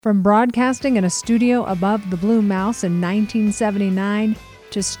From broadcasting in a studio above the Blue Mouse in 1979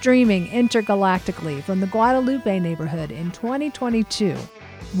 to streaming intergalactically from the Guadalupe neighborhood in 2022,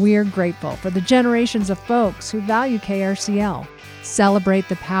 we're grateful for the generations of folks who value KRCL. Celebrate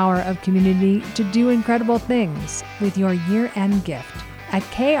the power of community to do incredible things with your year-end gift at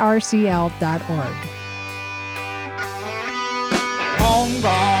krcl.org.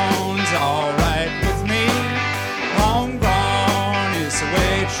 Homegrown's all right with me. Homegrown is the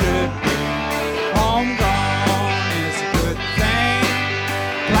way it should be. Homegrown is a good thing.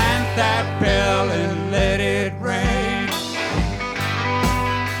 Plant that pill and let it rain.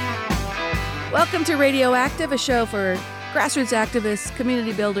 Welcome to Radioactive, a show for grassroots activists,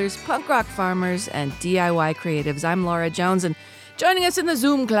 community builders, punk rock farmers, and DIY creatives. I'm Laura Jones, and joining us in the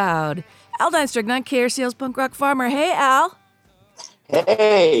Zoom cloud, Al Deinstrignon, KRCL's punk rock farmer. Hey, Al.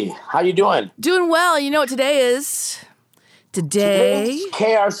 Hey, how you doing? Doing well. You know what today is? Today's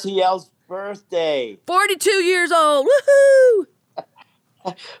KRCL's birthday. 42 years old. Woohoo!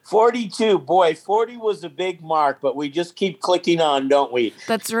 42. Boy, 40 was a big mark, but we just keep clicking on, don't we?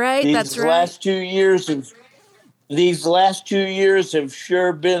 That's right. These last 2 years have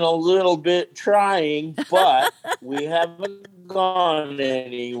sure been a little bit trying, but we haven't gone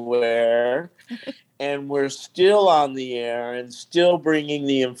anywhere. And we're still on the air and still bringing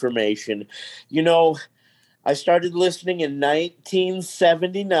the information. You know, I started listening in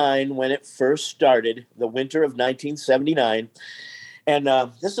 1979 when it first started, the winter of 1979. And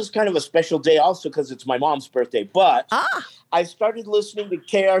this is kind of a special day also because it's my mom's birthday. But I started listening to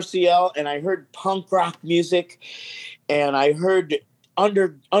KRCL and I heard punk rock music and I heard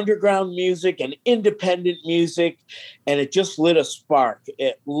underground music and independent music, and it just lit a spark.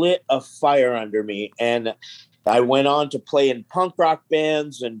 It lit a fire under me, and I went on to play in punk rock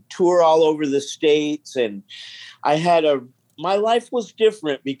bands and tour all over the States, and my life was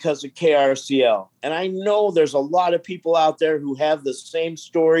different because of KRCL. And I know there's a lot of people out there who have the same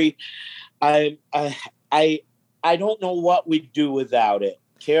story. I don't know what we'd do without it.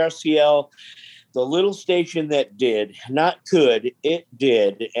 KRCL, the little station that did, not could, it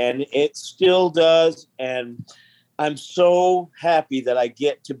did, and it still does. And I'm so happy that I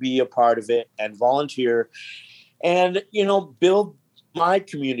get to be a part of it and volunteer and, build my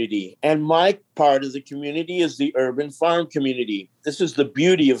community. And my part of the community is the urban farm community. This is the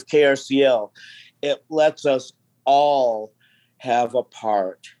beauty of KRCL. It lets us all have a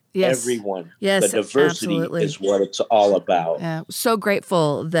part. Yes. Everyone. Yes, the diversity absolutely. is what it's all about. So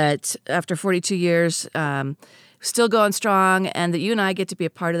grateful that after 42 years, still going strong, and that you and I get to be a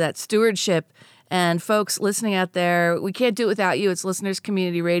part of that stewardship. And folks listening out there, we can't do it without you. It's Listeners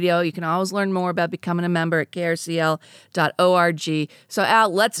Community Radio. You can always learn more about becoming a member at krcl.org. So,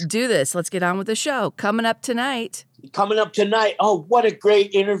 Al, let's do this. Let's get on with the show. Coming up tonight, oh, what a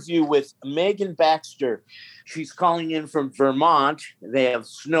great interview with Megan Baxter. She's calling in from Vermont. They have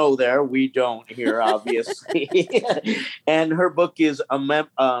snow there. We don't here, obviously. And her book is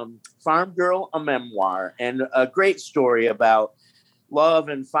Farm Girl, a Memoir, and a great story about love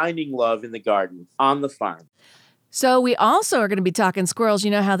and finding love in the garden, on the farm. So we also are going to be talking squirrels.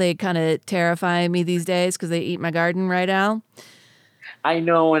 You know how they kind of terrify me these days because they eat my garden, right, Al? I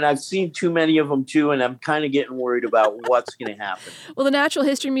know, and I've seen too many of them, too, and I'm kind of getting worried about what's going to happen. Well, the Natural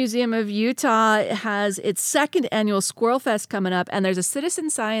History Museum of Utah has its second annual Squirrel Fest coming up, and there's a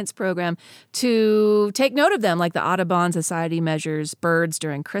citizen science program to take note of them, like the Audubon Society measures birds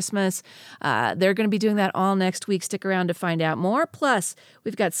during Christmas. They're going to be doing that all next week. Stick around to find out more. Plus,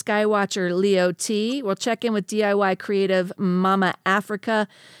 we've got Skywatcher Leo T. We'll check in with DIY creative Mama Africa.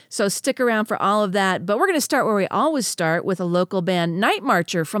 So stick around for all of that. But we're going to start where we always start, with a local band, Night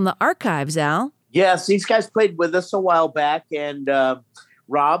Marcher from the Archives, Al. Yes, these guys played with us a while back, and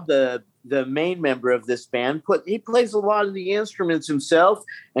Rob, the main member of this band, he plays a lot of the instruments himself,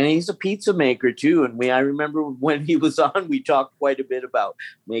 and he's a pizza maker too. And I remember when he was on, we talked quite a bit about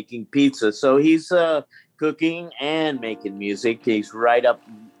making pizza. So he's cooking and making music. He's right up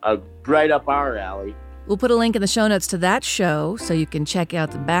our alley. We'll put a link in the show notes to that show so you can check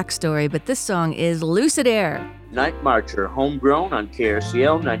out the backstory. But this song is Lucid Air. Night Marcher, homegrown on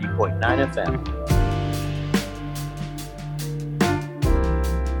KRCL 90.9 FM.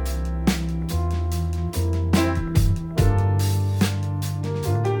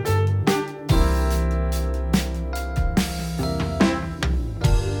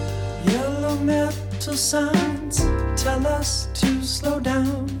 Yellow metal signs tell us to slow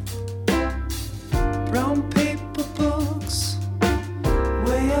down. Brown paper books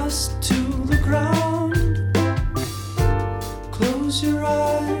weigh us to the ground. Close your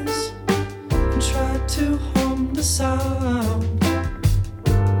eyes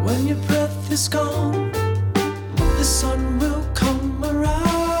is gone, the sun will come around.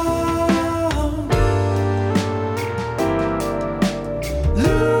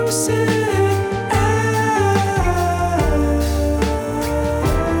 Lucid air,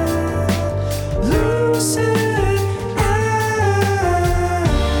 lucid air.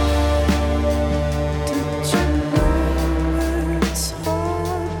 Did you know it's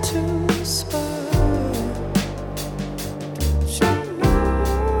hard to spell? Did you know?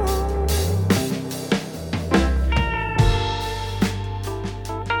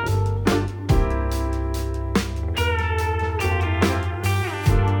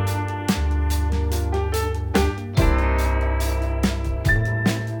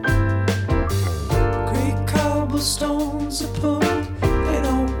 Great cobblestones are pulled, they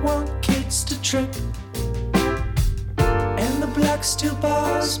don't want kids to trip. And the black steel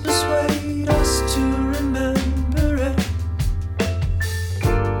bars persuade us to remember it.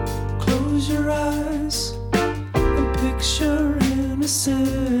 Close your eyes and picture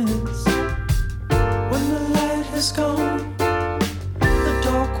innocence. When the light has gone, the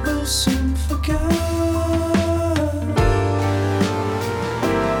dark will soon forget.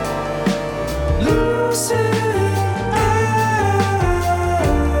 Lucid air,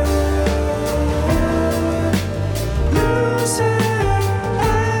 lucid air.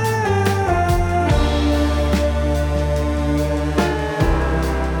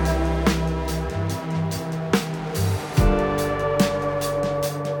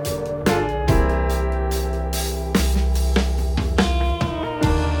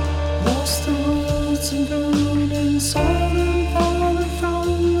 Lost the woods and bloom and saw them falling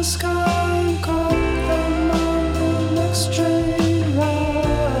from the sky and caught them on the next train ride.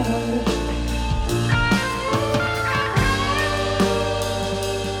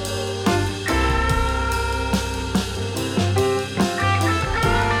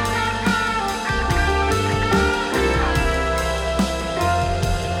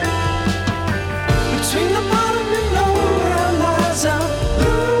 Between the bottom and nowhere lies a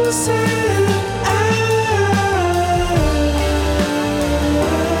lucid air,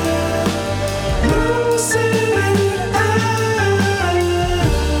 lucid air, lucid air,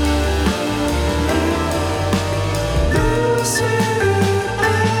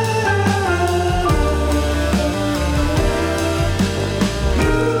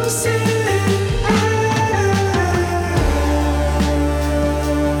 lucid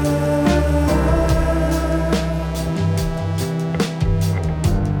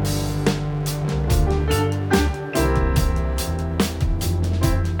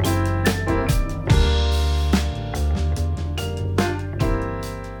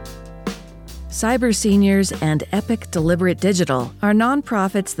Cyber Seniors and Epic Deliberate Digital are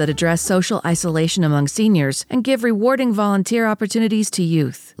nonprofits that address social isolation among seniors and give rewarding volunteer opportunities to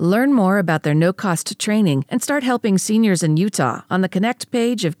youth. Learn more about their no-cost training and start helping seniors in Utah on the Connect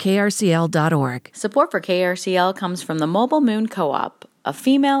page of krcl.org. Support for KRCL comes from the Mobile Moon Co-op, a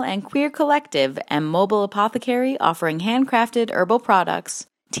female and queer collective and mobile apothecary offering handcrafted herbal products,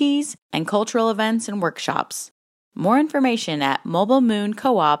 teas, and cultural events and workshops. More information at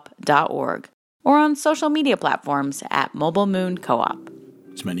mobilemooncoop.org or on social media platforms at Mobile Moon Co-op.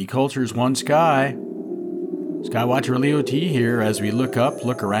 It's many cultures, one sky. Skywatcher Leo T here as we look up,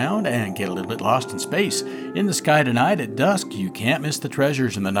 look around, and get a little bit lost in space. In the sky tonight at dusk, you can't miss the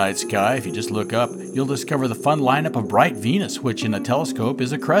treasures in the night sky. If you just look up, you'll discover the fun lineup of bright Venus, which in a telescope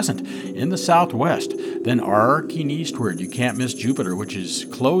is a crescent in the southwest. Then arcing eastward, you can't miss Jupiter, which is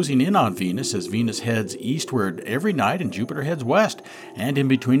closing in on Venus as Venus heads eastward every night and Jupiter heads west. And in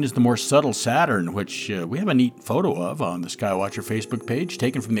between is the more subtle Saturn, which we have a neat photo of on the Skywatcher Facebook page,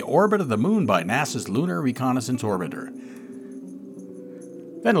 taken from the orbit of the moon by NASA's Lunar Reconnaissance Orbiter.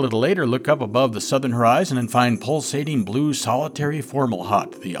 Then a little later, look up above the southern horizon and find pulsating blue solitary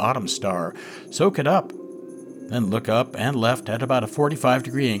Fomalhaut, the autumn star. Soak it up. Then look up and left at about a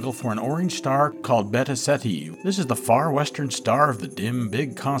 45-degree angle for an orange star called Beta Cettae. This is the far western star of the dim,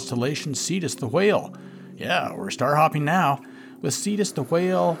 big constellation Cetus the Whale. Yeah, we're star hopping now. With Cetus the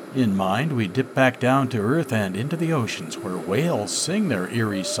Whale in mind, we dip back down to Earth and into the oceans, where whales sing their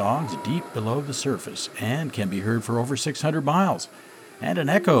eerie songs deep below the surface and can be heard for over 600 miles. And an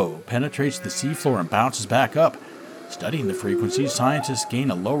echo penetrates the seafloor and bounces back up. Studying the frequencies, scientists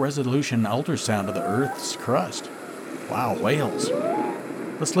gain a low-resolution ultrasound of the Earth's crust. Wow, whales.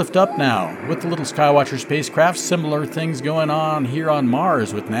 Let's lift up now. With the little Skywatcher spacecraft, similar things going on here on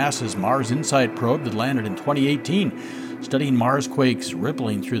Mars with NASA's Mars InSight probe that landed in 2018. Studying Mars quakes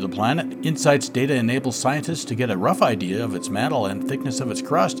rippling through the planet, InSight's data enables scientists to get a rough idea of its mantle and thickness of its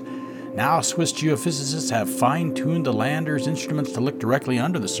crust. Now, Swiss geophysicists have fine-tuned the lander's instruments to look directly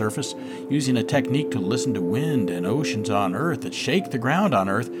under the surface, using a technique to listen to wind and oceans on Earth that shake the ground on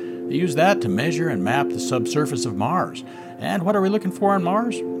Earth. They use that to measure and map the subsurface of Mars. And what are we looking for on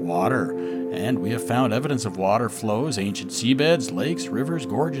Mars? Water. And we have found evidence of water flows, ancient seabeds, lakes, rivers,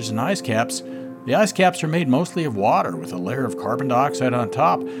 gorges, and ice caps. The ice caps are made mostly of water with a layer of carbon dioxide on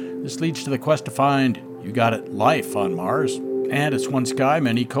top. This leads to the quest to find, you got it, life on Mars. And it's one sky,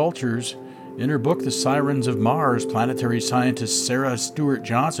 many cultures. In her book, The Sirens of Mars, planetary scientist Sarah Stewart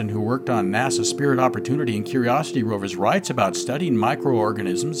Johnson, who worked on NASA's Spirit, Opportunity, and Curiosity rovers, writes about studying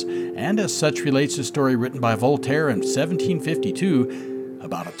microorganisms, and as such relates a story written by Voltaire in 1752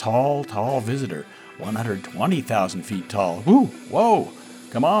 about a tall, tall visitor, 120,000 feet tall. Woo! Whoa!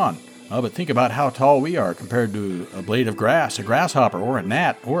 Come on! But think about how tall we are compared to a blade of grass, a grasshopper, or a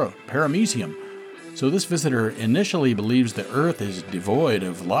gnat, or a paramecium. So this visitor initially believes the Earth is devoid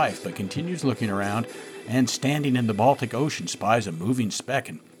of life, but continues looking around and standing in the Baltic Ocean spies a moving speck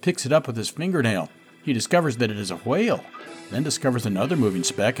and picks it up with his fingernail. He discovers that it is a whale, then discovers another moving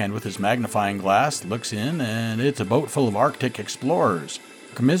speck and with his magnifying glass looks in and it's a boat full of Arctic explorers,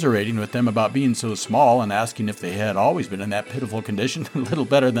 commiserating with them about being so small and asking if they had always been in that pitiful condition, a little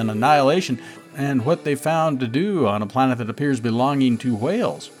better than annihilation, and what they found to do on a planet that appears belonging to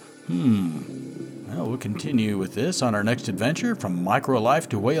whales. Well, we'll continue with this on our next adventure, from microlife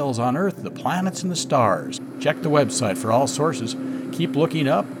to whales on Earth, the planets and the stars. Check the website for all sources. Keep looking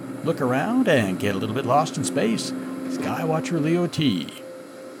up, look around, and get a little bit lost in space. Skywatcher Leo T.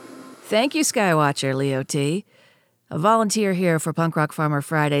 Thank you, Skywatcher Leo T. A volunteer here for Punk Rock Farmer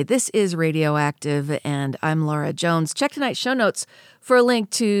Friday. This is Radioactive, and I'm Laura Jones. Check tonight's show notes for a link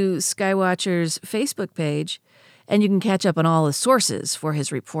to Skywatcher's Facebook page, and you can catch up on all the sources for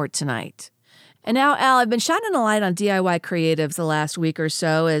his report tonight. And now, Al, I've been shining a light on DIY creatives the last week or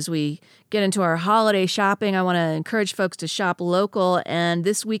so. As we get into our holiday shopping, I want to encourage folks to shop local. And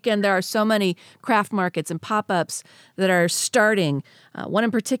this weekend, there are so many craft markets and pop-ups that are starting. One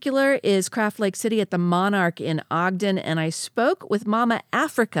in particular is Craft Lake City at the Monarch in Ogden. And I spoke with Mama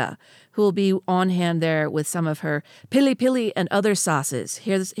Africa, who will be on hand there with some of her pili pili and other sauces.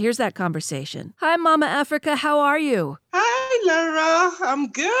 Here's that conversation. Hi, Mama Africa. How are you? Hi, Laura. I'm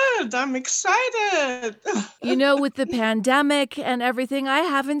good. I'm excited. You know, with the pandemic and everything, I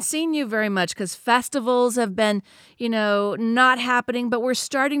haven't seen you very much because festivals have been, not happening, but we're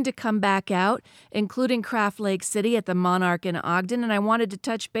starting to come back out, including Craft Lake City at the Monarch in Ogden. And I wanted to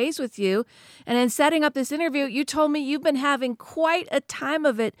touch base with you. And in setting up this interview, you told me you've been having quite a time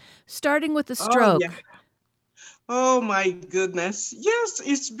of it, starting with the stroke. Oh, yeah. Oh my goodness. Yes,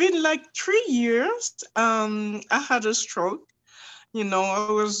 it's been like 3 years. I had a stroke. I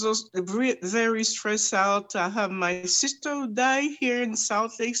was just very stressed out. I have my sister who died here in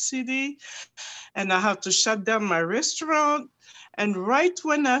Salt Lake City, and I have to shut down my restaurant. And right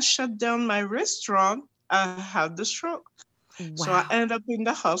when I shut down my restaurant, I had the stroke. Wow. So I ended up in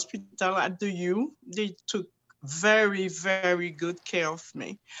the hospital at the U. They took very, very good care of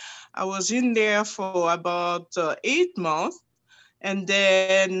me. I was in there for about 8 months, and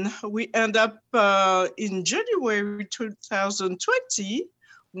then we end up in January 2020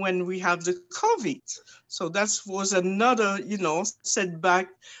 when we have the COVID. So that was another, setback.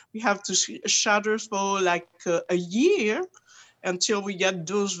 We have to shutter for like a year until we get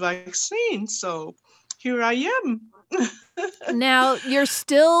those vaccines. So here I am. Now, you're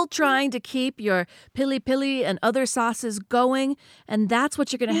still trying to keep your pili pili and other sauces going, and that's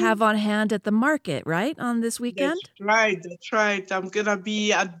what you're going to have on hand at the market, right, on this weekend? That's right. I'm going to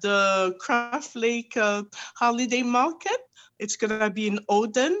be at the Craft Lake Holiday Market. It's going to be in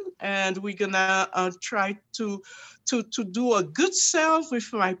Ogden, and we're going to try to do a good sale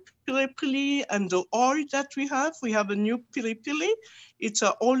with my pili pili and the oil that we have. We have a new pili pili. It's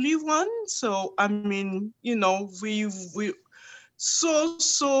an only one. So, I mean, we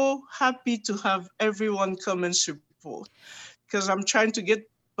so happy to have everyone come and support, because I'm trying to get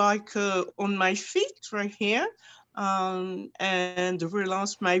back on my feet right here and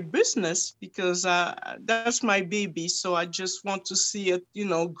relaunch my business, because that's my baby. So I just want to see it,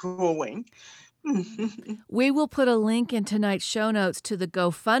 growing. We will put a link in tonight's show notes to the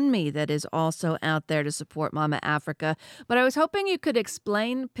GoFundMe that is also out there to support Mama Africa. But I was hoping you could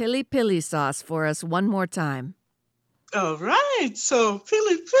explain pili pili sauce for us one more time. All right. So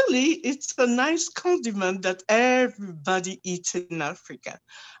pili pili, it's a nice condiment that everybody eats in Africa.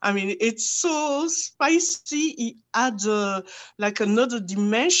 I mean, it's so spicy. It adds like another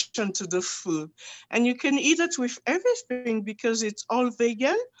dimension to the food. And you can eat it with everything because it's all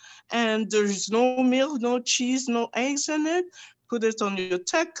vegan and there's no milk, no cheese, no eggs in it. put it on your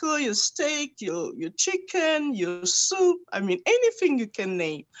taco, your steak, your chicken, your soup. I mean, anything you can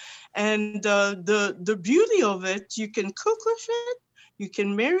name. And the beauty of it, you can cook with it. You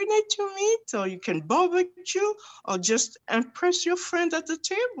can marinate your meat, or you can barbecue, or just impress your friend at the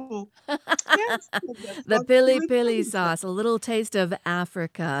table. Yes, that's The what pili we pili do. sauce, a little taste of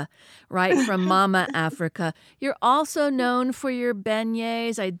Africa, right from Mama Africa. You're also known for your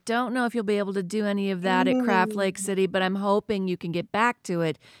beignets. I don't know if you'll be able to do any of that at Craft Lake City, but I'm hoping you can get back to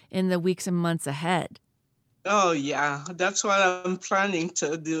it in the weeks and months ahead. Oh yeah, that's what I'm planning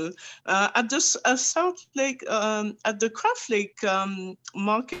to do. At this South Lake, at the Craft Lake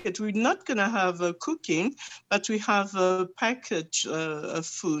market, we're not gonna have cooking, but we have a package of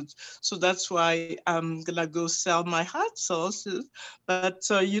food. So that's why I'm gonna go sell my hot sauces. But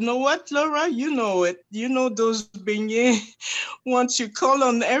you know what, Laura? You know it. You know those beignets. Once you call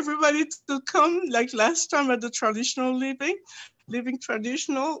on everybody to come, like last time at the Traditional Living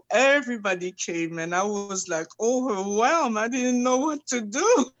Traditional, everybody came, and I was like overwhelmed. I didn't know what to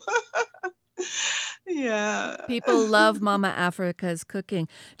do. Yeah. People love Mama Africa's cooking.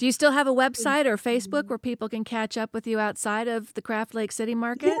 Do you still have a website or Facebook where people can catch up with you outside of the Craft Lake City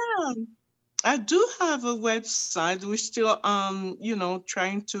market? Yeah, I do have a website. We're still,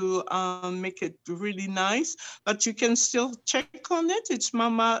 trying to make it really nice, but you can still check on it. It's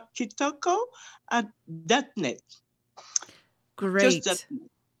mamakitoko.net. Great. Just that.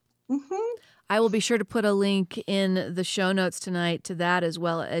 Mm-hmm. I will be sure to put a link in the show notes tonight to that, as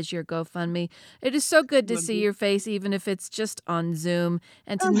well as your GoFundMe. It is so good to see your face, even if it's just on Zoom,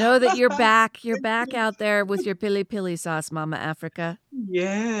 and to know that you're back. You're back out there with your pili pili sauce, Mama Africa.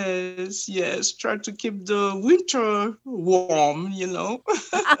 Yes. Try to keep the winter warm,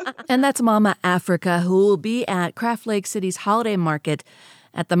 And that's Mama Africa, who will be at Craft Lake City's holiday market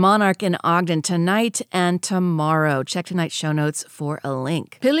at the Monarch in Ogden tonight and tomorrow. Check tonight's show notes for a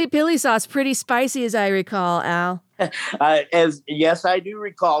link. Pili pili sauce, pretty spicy as I recall, Al. Yes, I do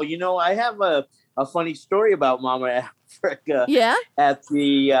recall. I have a funny story about Mama Africa. Yeah? At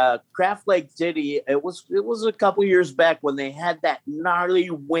the Craft Lake City, it was a couple years back when they had that gnarly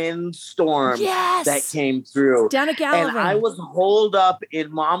windstorm that came through. Down at Gallivan. And I was holed up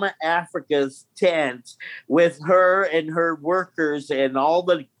in Mama Africa's tent with her and her workers and all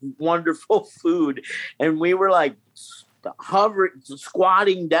the wonderful food. And we were like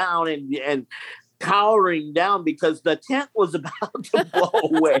squatting down and cowering down because the tent was about to blow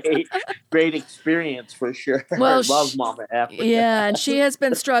away. Great experience for sure. Well, I love Mama Africa. Yeah, and she has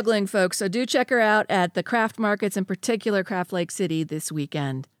been struggling, folks. So do check her out at the craft markets, in particular Craft Lake City, this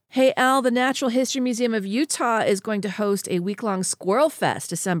weekend. Hey, Al, the Natural History Museum of Utah is going to host a week-long Squirrel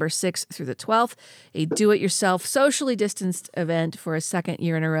Fest, December 6th through the 12th, a do-it-yourself, socially distanced event for a second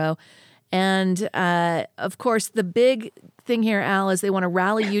year in a row. And, of course, the big thing here, Al, is they want to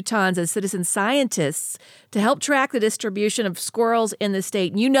rally Utahns as citizen scientists to help track the distribution of squirrels in the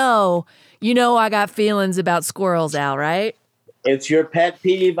state. You know I got feelings about squirrels, Al, right? It's your pet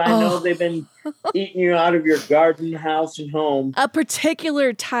peeve. I know they've been eating you out of your garden, house, and home. A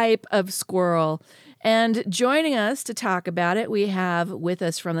particular type of squirrel. And joining us to talk about it, we have with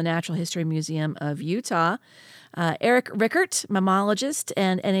us from the Natural History Museum of Utah, Eric Rickert, mammologist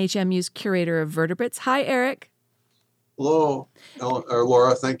and NHMU's curator of vertebrates. Hi, Eric. Hello,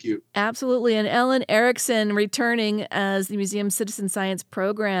 Laura. Thank you. Absolutely. And Ellen Erickson, returning as the museum's Citizen Science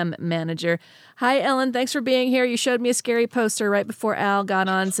Program Manager. Hi, Ellen. Thanks for being here. You showed me a scary poster right before Al got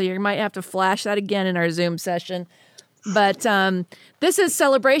on, so you might have to flash that again in our Zoom session. But this is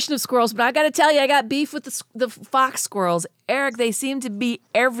Celebration of Squirrels, but I got to tell you, I got beef with the fox squirrels. Eric, they seem to be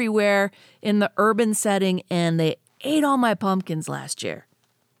everywhere in the urban setting, and they ate all my pumpkins last year.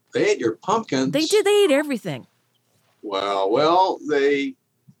 They ate your pumpkins? They did. They ate everything. Wow. Well, their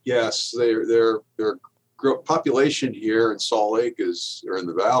population here in Salt Lake or in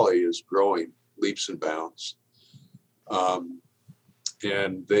the valley is growing leaps and bounds.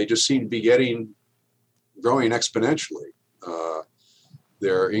 And they just seem to be growing exponentially.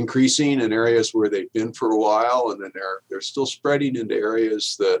 They're increasing in areas where they've been for a while, and then they're still spreading into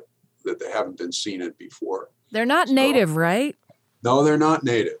areas that they haven't been seen in before. They're not native, right? No, they're not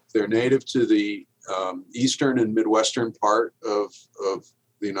native. They're native to the eastern and midwestern part of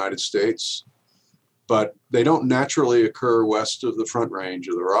the United States, but they don't naturally occur west of the Front Range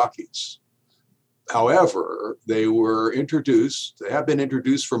of the Rockies. However, they have been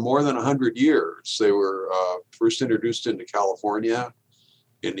introduced for more than 100 years. They were first introduced into California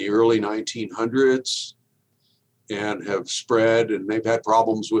in the early 1900s and have spread, and they've had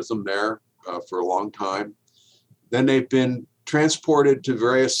problems with them there for a long time. Then they've been transported to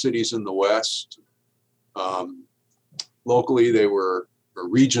various cities in the West, locally they were, or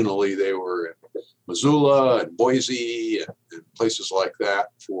regionally they were in Missoula and Boise and places like that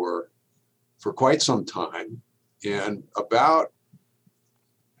for quite some time. And about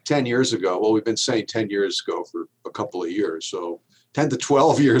 10 years ago, well, we've been saying 10 years ago for a couple of years, so 10 to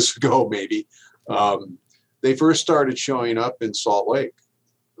 12 years ago maybe, they first started showing up in Salt Lake.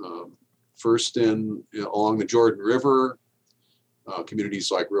 First along the Jordan River,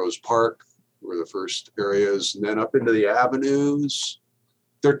 communities like Rose Park were the first areas, and then up into the avenues.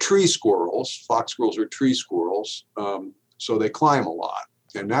 They're tree squirrels. Fox squirrels are tree squirrels, so they climb a lot.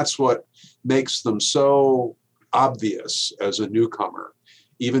 And that's what makes them so obvious as a newcomer.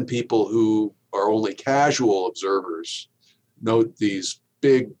 Even people who are only casual observers note these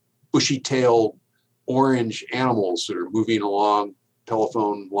big, bushy-tailed orange animals that are moving along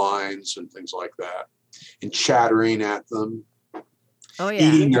telephone lines and things like that, and chattering at them. Oh, yeah.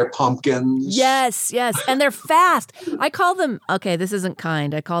 Eating their pumpkins. Yes. And they're fast. I call them, okay, this isn't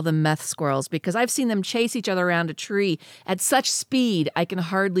kind. I call them meth squirrels because I've seen them chase each other around a tree at such speed, I can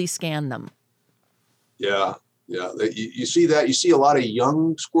hardly scan them. Yeah. You see that. You see a lot of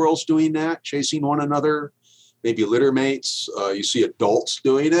young squirrels doing that, chasing one another, maybe litter mates. You see adults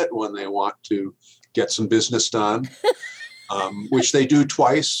doing it when they want to get some business done, which they do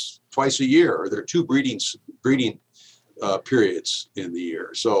twice a year. There are two breeding periods in the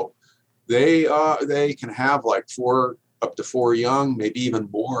year, so they can have like up to four young, maybe even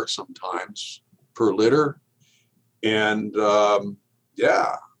more sometimes per litter, and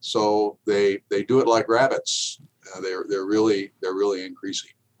so they do it like rabbits. They're really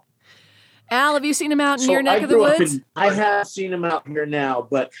increasing. Al, have you seen them out in your neck of the woods? I have seen them out here now,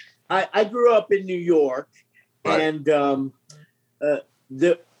 but I grew up in New York, right. And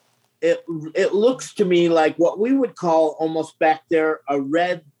it looks to me like what we would call almost back there a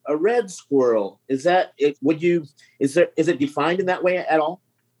red squirrel. Is that it? Is it defined in that way at all?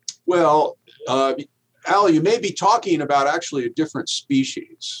 Well, Al, you may be talking about actually a different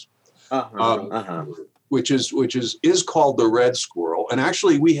species, which is called the red squirrel, and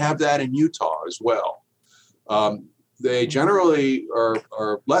actually we have that in Utah as well. They generally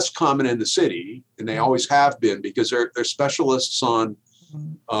are less common in the city, and they always have been because they're specialists on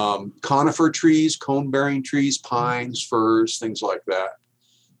conifer trees, cone-bearing trees, pines, firs, things like that.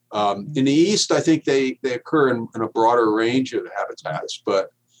 In the east, I think they occur in a broader range of habitats,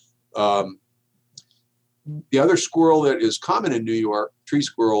 but the other squirrel that is common in New York, tree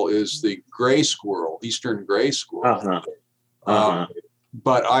squirrel, is the gray squirrel, eastern gray squirrel.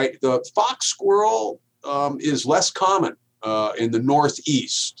 But the fox squirrel is less common in the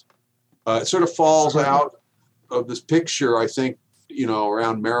Northeast. It sort of falls out of this picture, I think,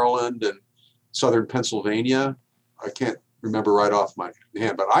 around Maryland and southern Pennsylvania. I can't remember right off my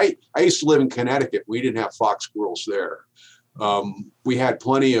hand, but I used to live in Connecticut. We didn't have fox squirrels there. We had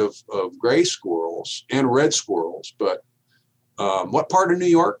plenty of gray squirrels and red squirrels, but what part of New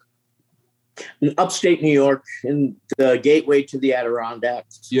York? Upstate New York, in the gateway to the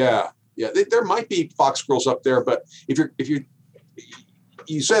Adirondacks. Yeah. There might be fox squirrels up there, but if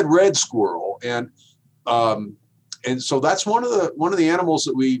you said red squirrel, and so that's one of the animals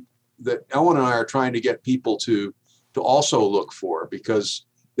that Ellen and I are trying to get people to also look for, because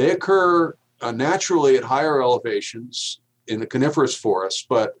they occur naturally at higher elevations in the coniferous forests,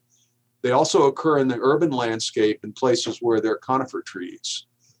 but they also occur in the urban landscape in places where there are conifer trees.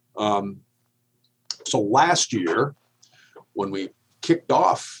 So last year, when we kicked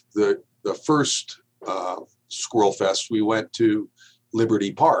off the first Squirrel Fest, we went to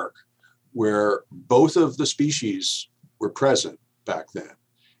Liberty Park, where both of the species were present back then.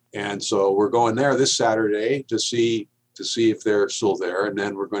 And so we're going there this Saturday to see if they're still there. And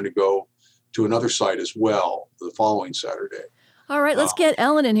then we're going to go to another site as well the following Saturday. All right, let's get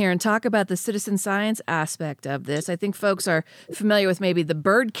Ellen in here and talk about the citizen science aspect of this. I think folks are familiar with maybe the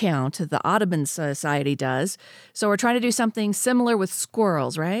bird count that the Audubon Society does. So we're trying to do something similar with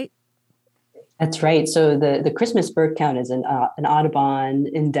squirrels, right? That's right. So the Christmas bird count is an Audubon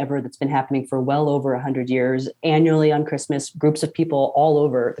endeavor that's been happening for well over 100 years. Annually on Christmas, groups of people all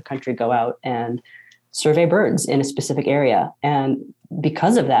over the country go out and survey birds in a specific area. And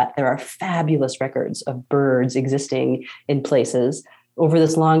because of that, there are fabulous records of birds existing in places over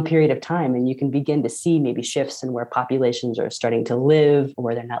this long period of time. And you can begin to see maybe shifts in where populations are starting to live or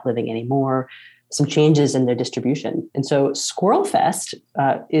where they're not living anymore, some changes in their distribution. And so Squirrel Fest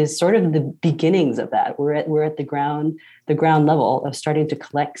is sort of the beginnings of that. We're at the ground level of starting to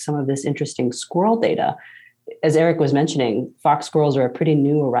collect some of this interesting squirrel data. As Eric was mentioning, fox squirrels are a pretty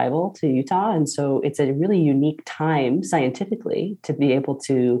new arrival to Utah. And so it's a really unique time scientifically to be able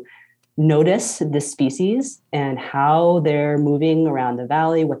to notice the species and how they're moving around the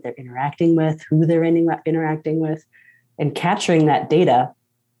valley, what they're interacting with, who they're interacting with, and capturing that data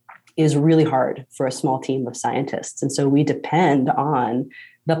is really hard for a small team of scientists. And so we depend on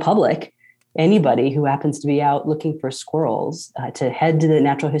the public, anybody who happens to be out looking for squirrels, to head to the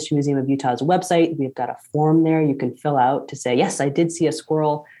Natural History Museum of Utah's website. We've got a form there you can fill out to say, yes, I did see a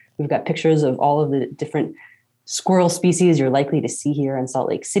squirrel. We've got pictures of all of the different squirrel species you're likely to see here in Salt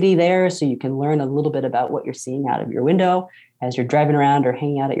Lake City there, so you can learn a little bit about what you're seeing out of your window as you're driving around or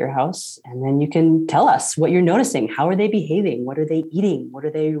hanging out at your house. And then you can tell us what you're noticing. How are they behaving? What are they eating? What are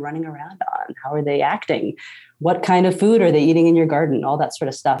they running around on? How are they acting? What kind of food are they eating in your garden? All that sort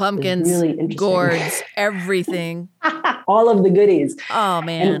of stuff. Pumpkins, really interesting. gourds, everything. All of the goodies. Oh,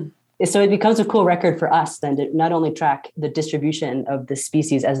 man. And so it becomes a cool record for us then to not only track the distribution of the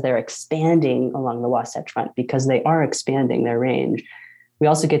species as they're expanding along the Wasatch Front, because they are expanding their range. We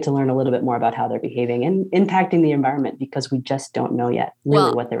also get to learn a little bit more about how they're behaving and impacting the environment, because we just don't know yet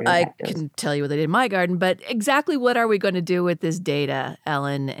really what their impact is. I can tell you what they did in my garden, but exactly what are we going to do with this data,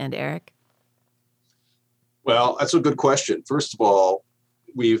 Ellen and Eric? Well, that's a good question. First of all,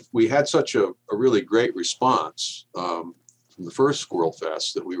 we had such a really great response from the first Squirrel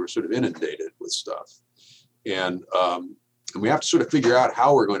Fest that we were sort of inundated with stuff. And we have to sort of figure out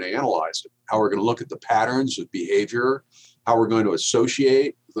how we're going to analyze it, how we're going to look at the patterns of behavior, how we're going to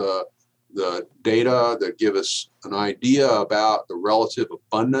associate the data that give us an idea about the relative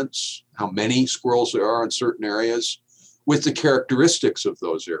abundance, how many squirrels there are in certain areas, with the characteristics of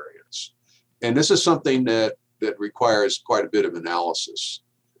those areas. And this is something that requires quite a bit of analysis.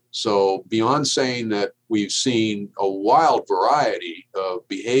 So beyond saying that we've seen a wild variety of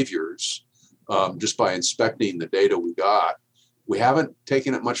behaviors just by inspecting the data we got, we haven't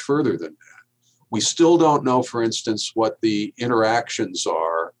taken it much further than that. We still don't know, for instance, what the interactions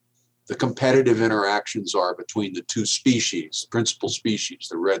are, the competitive interactions are between the two species, principal species,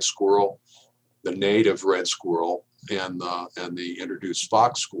 the red squirrel, the native red squirrel, and the introduced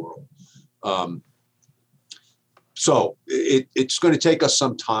fox squirrel. So it's going to take us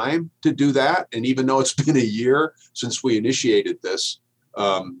some time to do that. And even though it's been a year since we initiated this,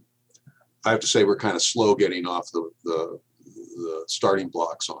 I have to say we're kind of slow getting off the starting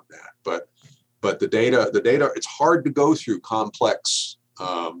blocks on that. But the data, it's hard to go through complex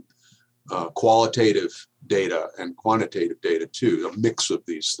qualitative data and quantitative data too, a mix of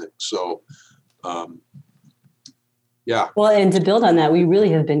these things. So, yeah. Well, and to build on that, we really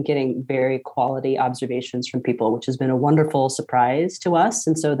have been getting very quality observations from people, which has been a wonderful surprise to us.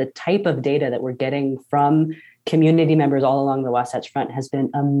 And so the type of data that we're getting from community members all along the Wasatch Front has been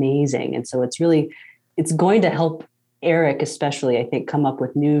amazing. And so it's going to help Eric, especially, I think, come up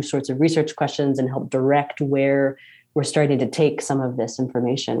with new sorts of research questions and help direct where we're starting to take some of this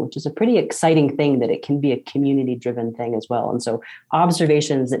information, which is a pretty exciting thing, that it can be a community-driven thing as well. And so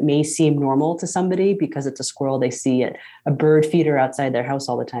observations that may seem normal to somebody because it's a squirrel they see at a bird feeder outside their house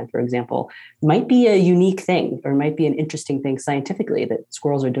all the time, for example, might be a unique thing, or might be an interesting thing scientifically that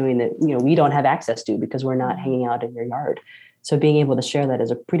squirrels are doing that, we don't have access to because we're not hanging out in your yard. So being able to share that is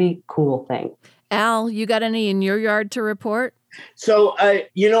a pretty cool thing. Al, you got any in your yard to report? So, I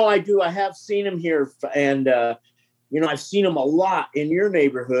do. I have seen them here, and I've seen them a lot in your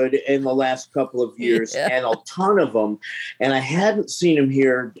neighborhood in the last couple of years, and a ton of them. And I hadn't seen them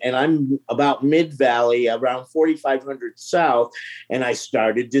here, and I'm about Mid-Valley, around 4,500 South, and I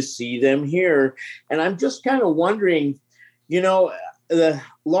started to see them here. And I'm just kind of wondering,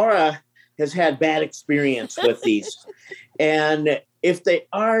 Laura has had bad experience with these. And if they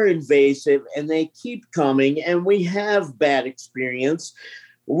are invasive and they keep coming and we have bad experience,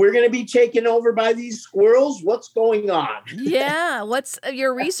 we're going to be taken over by these squirrels. What's going on? Yeah. What's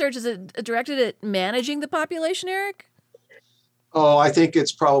your research? Is it directed at managing the population, Eric? Oh, I think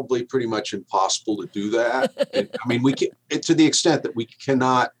it's probably pretty much impossible to do that. We can, to the extent that we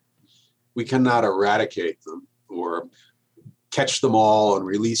cannot eradicate them or catch them all and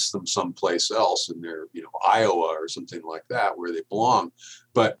release them someplace else in their, Iowa or something like that, where they belong.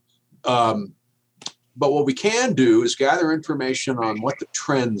 But what we can do is gather information on what the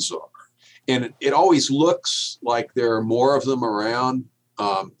trends are. And it always looks like there are more of them around,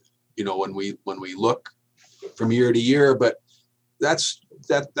 when we look from year to year, but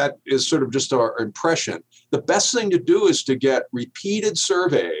that is sort of just our impression. The best thing to do is to get repeated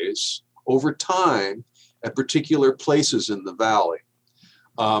surveys over time at particular places in the valley.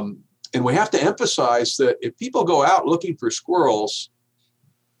 And we have to emphasize that if people go out looking for squirrels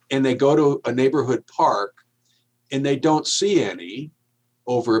and they go to a neighborhood park and they don't see any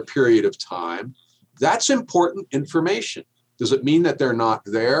over a period of time, that's important information. Does it mean that they're not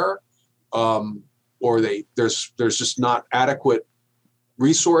there? or there's just not adequate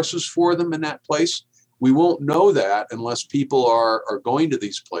resources for them in that place. We won't know that unless people are going to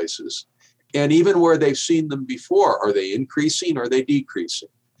these places. And even where they've seen them before, are they increasing or are they decreasing?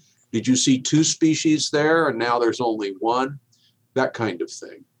 Did you see 2 species there and now there's only 1? That kind of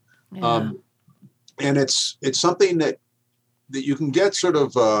thing. Yeah. And it's something that you can get sort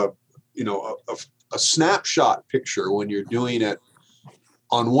of a snapshot picture when you're doing it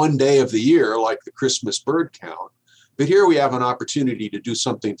on one day of the year, like the Christmas bird count. But here we have an opportunity to do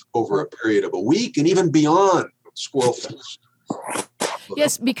something over a period of a week and even beyond Squirrel Fest.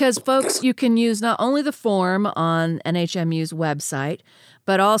 Yes, because folks, you can use not only the form on NHMU's website,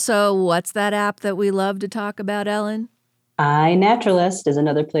 but also what's that app that we love to talk about, Ellen? iNaturalist is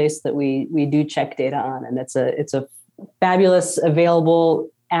another place that we do check data on, and it's a fabulous available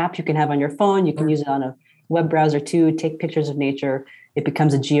app you can have on your phone. You can use it on a web browser too. Take pictures of nature. It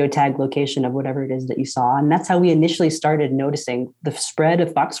becomes a geotag location of whatever it is that you saw, and that's how we initially started noticing the spread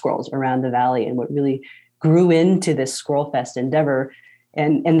of fox squirrels around the valley, and what really grew into this Squirrel Fest endeavor,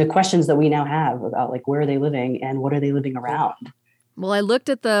 and the questions that we now have about like where are they living and what are they living around. Well, I looked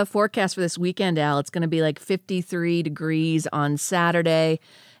at the forecast for this weekend, Al. It's going to be like 53 degrees on Saturday.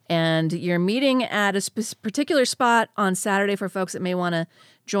 And you're meeting at a particular spot on Saturday for folks that may want to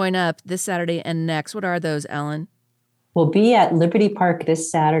join up this Saturday and next. What are those, Ellen? We'll be at Liberty Park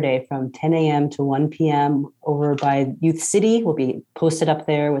this Saturday from 10 a.m. to 1 p.m. over by Youth City. We'll be posted up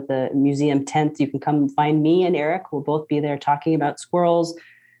there with the museum tent. You can come find me and Eric. We'll both be there talking about squirrels.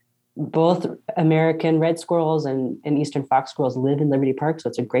 Both American red squirrels and eastern fox squirrels live in Liberty Park, so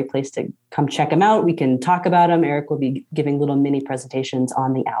it's a great place to come check them out. We can talk about them. Eric will be giving little mini presentations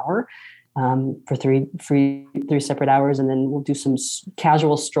on the hour for three separate hours, and then we'll do some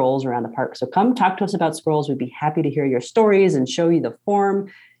casual strolls around the park. So come talk to us about squirrels. We'd be happy to hear your stories and show you the form.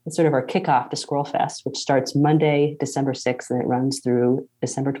 It's sort of our kickoff to Squirrel Fest, which starts Monday, December 6th, and it runs through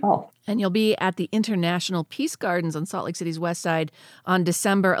December 12th. And you'll be at the International Peace Gardens on Salt Lake City's west side on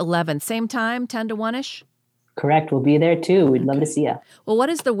December 11th. Same time, 10 to 1-ish? Correct. We'll be there too. We'd love to see you. Well,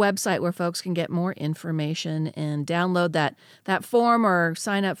 what is the website where folks can get more information and download that form or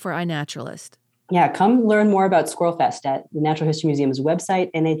sign up for iNaturalist? Yeah, come learn more about Squirrel Fest at the Natural History Museum's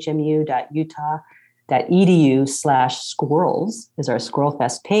website, nhmu.utah.edu/squirrels is our Squirrel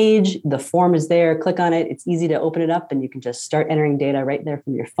Fest page. The form is there. Click on it. It's easy to open it up, and you can just start entering data right there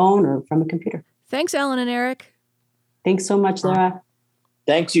from your phone or from a computer. Thanks, Ellen and Eric. Thanks so much, Laura.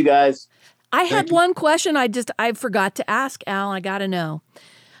 Thanks, you guys. I had one question I forgot to ask, Al. I got to know.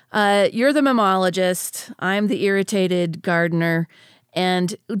 You're the mammologist. I'm the irritated gardener.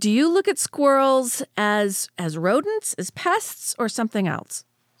 And do you look at squirrels as rodents, as pests, or something else?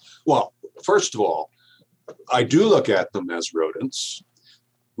 Well, first of all, I do look at them as rodents.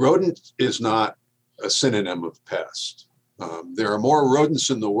 Rodent is not a synonym of pest. There are more rodents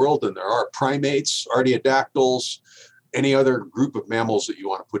in the world than there are primates, artiodactyls, any other group of mammals that you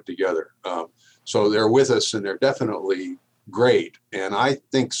want to put together. So they're with us, and they're definitely great. And I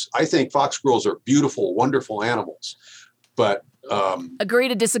think fox squirrels are beautiful, wonderful animals. But agree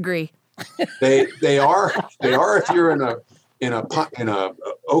to disagree. they are if you're in a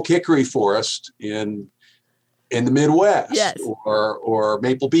oak hickory forest in the Midwest, yes, or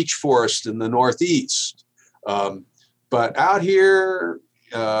Maple Beech forest in the Northeast. But out here,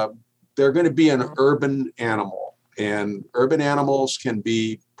 they're going to be an urban animal, and urban animals can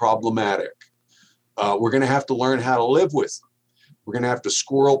be problematic. We're going to have to learn how to live with them. We're going to have to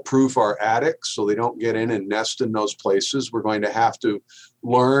squirrel-proof our attics so they don't get in and nest in those places. We're going to have to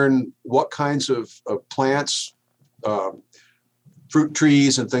learn what kinds of plants, fruit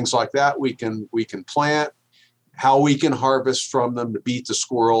trees and things like that we can plant, how we can harvest from them to beat the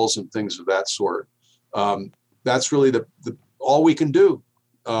squirrels and things of that sort. That's really the all we can do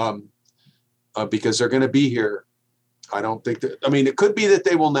because they're going to be here. I don't think that, it could be that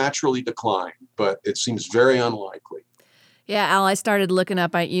they will naturally decline, but it seems very unlikely. Yeah, Al, I started looking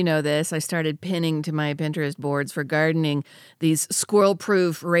up, I started pinning to my Pinterest boards for gardening these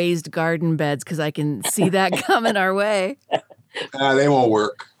squirrel-proof raised garden beds because I can see that coming our way. They won't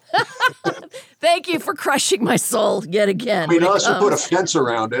work. Thank you for crushing my soul yet again. Unless you put a fence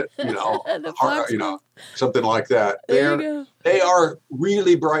around it, something like that. They are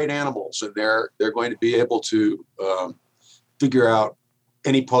really bright animals, and they're going to be able to figure out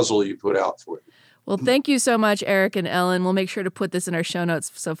any puzzle you put out for them. Well, thank you so much, Eric and Ellen. We'll make sure to put this in our show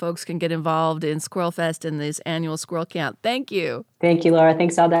notes so folks can get involved in Squirrel Fest and this annual squirrel count. Thank you. Thank you, Laura.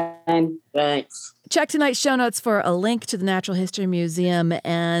 Thanks, Aldine. Thanks. Check tonight's show notes for a link to the Natural History Museum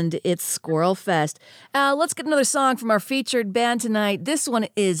and its Squirrel Fest. Let's get another song from our featured band tonight. This one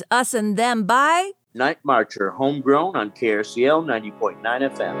is Us and Them by Night Marcher, homegrown on KRCL 90.9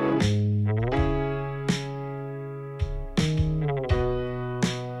 FM.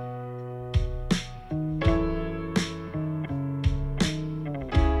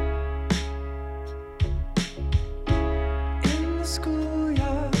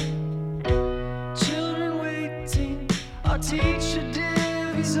 Teacher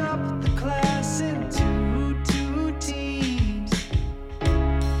divvies up the class into two teams,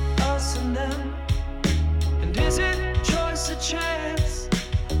 us and them. And is it choice or chance?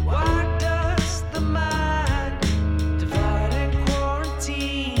 Why does the mind divide and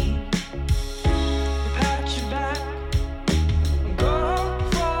quarantine? You pat your back and go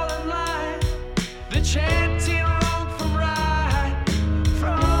fall in line. The chanting wrong from right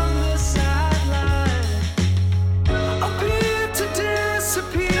from the sideline. Appear to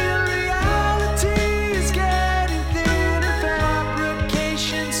disappear, reality is getting thin, and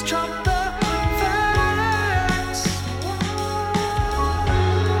fabrications trump the facts.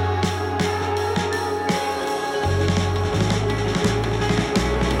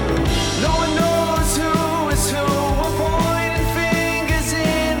 No one knows who is who, we're pointing fingers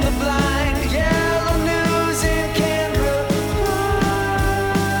in the blind. Yellow news in Canberra.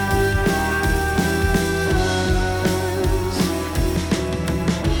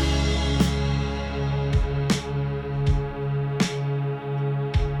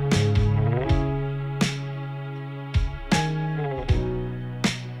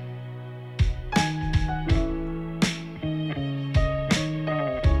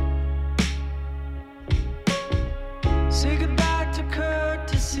 Say goodbye to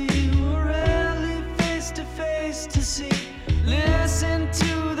courtesy. We're rarely face to face to see. Listen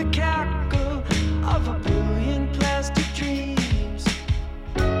to the cackle of a billion plastic dreams.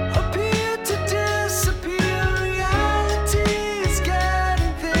 Appear to disappear. Reality is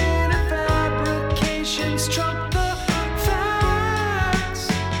getting thin, and fabrications trump the facts.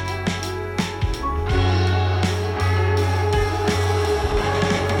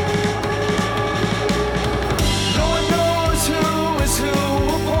 No one knows who is who.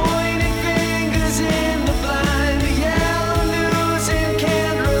 We're pointing fingers in the blind. The yellow news in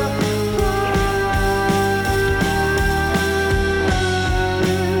Canberra.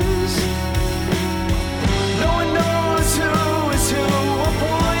 No one knows who is who. We're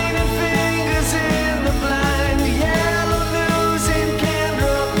pointing fingers in the blind. The yellow news in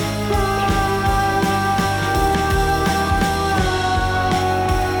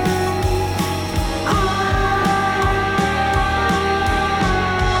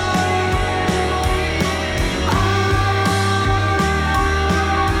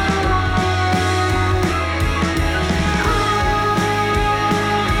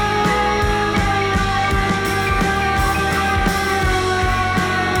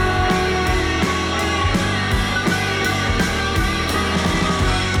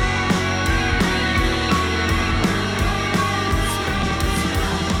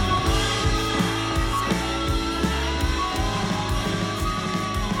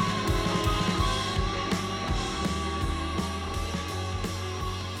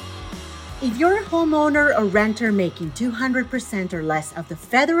If you're a homeowner or renter making 200% or less of the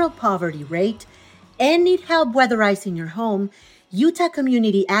federal poverty rate and need help weatherizing your home, Utah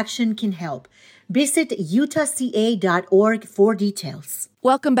Community Action can help. Visit utahca.org for details.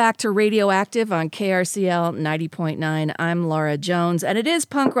 Welcome back to Radioactive on KRCL 90.9. I'm Laura Jones, and it is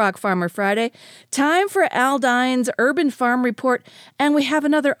Punk Rock Farmer Friday. Time for Aldine's Urban Farm Report, and we have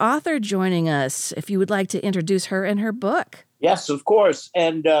another author joining us. If you would like to introduce her and her book. Yes, of course.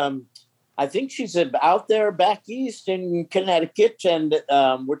 And I think she's out there back east in Connecticut, and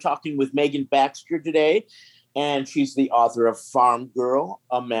we're talking with Megan Baxter today, and she's the author of Farm Girl,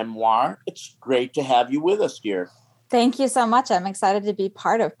 a memoir. It's great to have you with us, dear. Thank you so much. I'm excited to be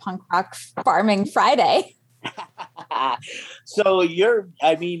part of Punk Rock Farming Friday. So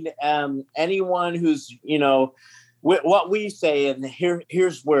anyone who's, what we say, and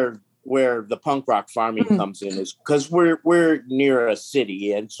here's where the punk rock farming comes in, is because we're near a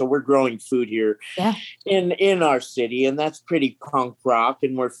city, and so we're growing food here in our city, and that's pretty punk rock,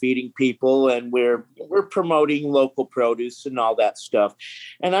 and we're feeding people, and we're promoting local produce and all that stuff.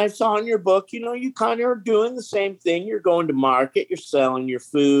 And I saw in your book, you kind of are doing the same thing. You're going to market, you're selling your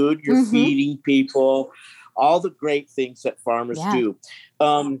food, you're feeding people, all the great things that farmers do.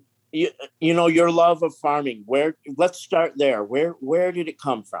 Your love of farming, let's start there. Where did it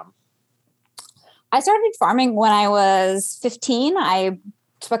come from? I started farming when I was 15. I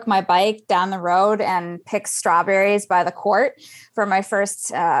took my bike down the road and picked strawberries by the quart for my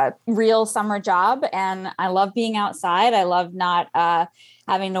first real summer job. And I love being outside. I love not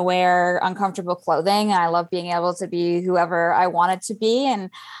having to wear uncomfortable clothing. I love being able to be whoever I wanted to be. And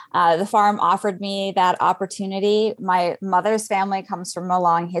the farm offered me that opportunity. My mother's family comes from a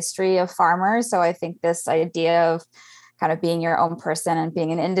long history of farmers. So I think this idea of kind of being your own person and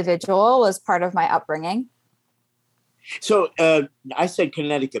being an individual was part of my upbringing. So I said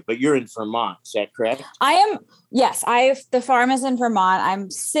Connecticut, but you're in Vermont. Is that correct? I am. Yes, the farm is in Vermont.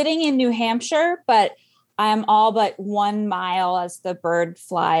 I'm sitting in New Hampshire, but I am all but 1 mile as the bird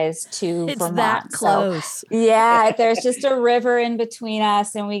flies to It's Vermont. that close. So, yeah, there's just a river in between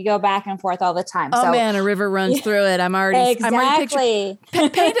us, and we go back and forth all the time. Oh so, man, a river runs through it. I'm already exactly.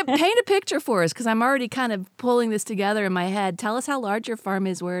 paint a picture for us, because I'm already kind of pulling this together in my head. Tell us how large your farm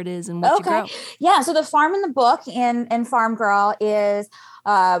is, where it is, and what you grow. Yeah, so the farm in the book in Farm Girl is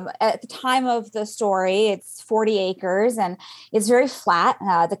at the time of the story, it's 40 acres and it's very flat.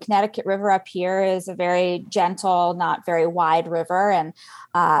 The Connecticut River up here is a very gentle, not very wide river, and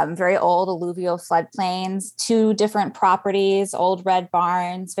very old alluvial floodplains, 2 different properties, old red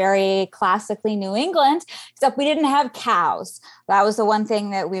barns, very classically New England, except we didn't have cows. That was the one thing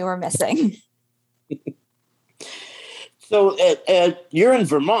that we were missing. So you're in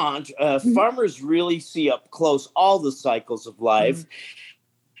Vermont. Farmers really see up close all the cycles of life.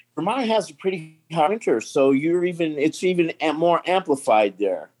 Vermont has a pretty hot winter, so it's even more amplified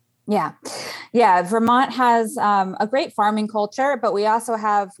there. Yeah. Vermont has a great farming culture, but we also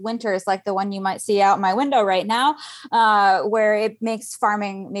have winters like the one you might see out my window right now, where it makes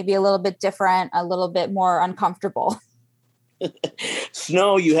farming maybe a little bit different, a little bit more uncomfortable.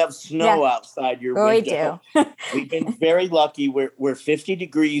 Snow, you have snow outside your window. We do. We've been very lucky. We're 50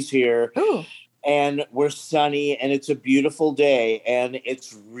 degrees here. Ooh. And we're sunny, and it's a beautiful day. And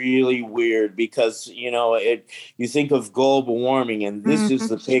it's really weird because, you think of global warming, and this is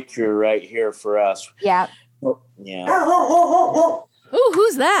the picture right here for us. Yeah. Yeah. Ooh,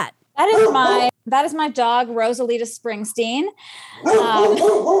 who's that? That is my dog, Rosalita Springsteen.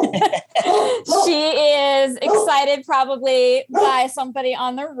 She is excited probably by somebody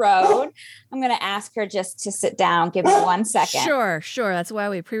on the road. I'm going to ask her just to sit down. Give me 1 second. Sure. That's why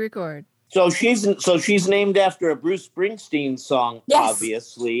we pre-record. So she's named after a Bruce Springsteen song,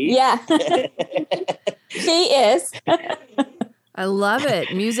 obviously. Yeah. She is. I love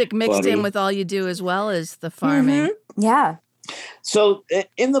it. Music mixed in with all you do as well as the farming. Yeah. So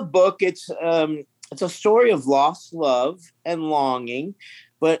in the book, it's a story of lost love and longing,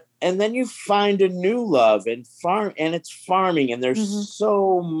 and then you find a new love and it's farming, and there's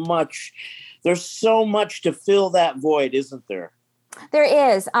so much to fill that void, isn't there?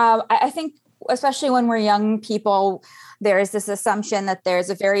 There is. I think, especially when we're young people, there is this assumption that there's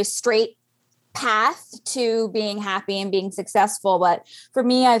a very straight path to being happy and being successful. But for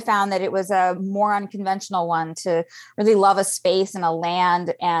me, I found that it was a more unconventional one, to really love a space and a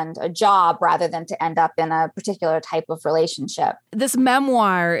land and a job rather than to end up in a particular type of relationship. This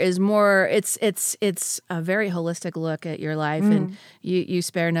memoir is more, it's a very holistic look at your life, and you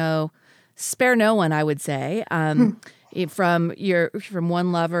spare no one, I would say. From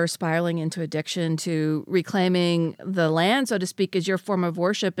one lover spiraling into addiction to reclaiming the land, so to speak, as your form of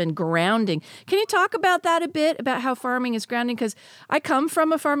worship and grounding. Can you talk about that a bit, about how farming is grounding? Because I come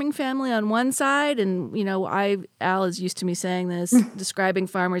from a farming family on one side, and Al is used to me saying this, describing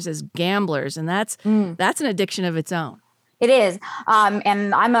farmers as gamblers, and that's an addiction of its own. It is.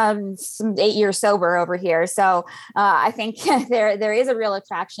 And I'm 8 years sober over here. So I think there is a real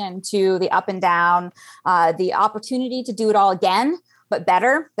attraction to the up and down, the opportunity to do it all again, but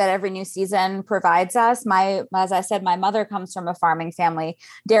better, that every new season provides us. As I said, my mother comes from a farming family,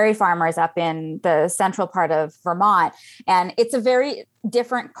 dairy farmers up in the central part of Vermont. And it's a very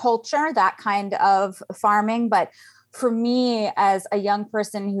different culture, that kind of farming. But for me, as a young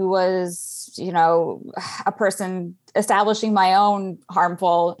person who was, a person establishing my own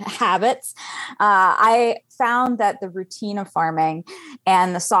harmful habits, I found that the routine of farming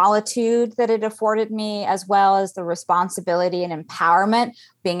and the solitude that it afforded me, as well as the responsibility and empowerment,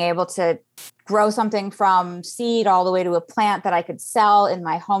 being able to grow something from seed all the way to a plant that I could sell in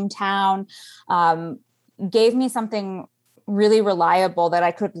my hometown, gave me something really reliable that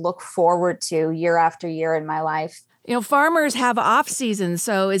I could look forward to year after year in my life. Farmers have off seasons.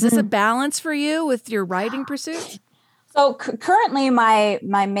 So is this a balance for you with your writing pursuit? So currently my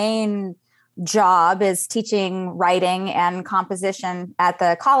main job is teaching writing and composition at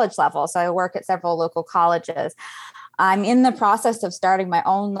the college level. So I work at several local colleges. I'm in the process of starting my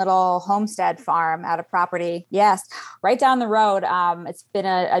own little homestead farm at a property. Yes, right down the road. It's been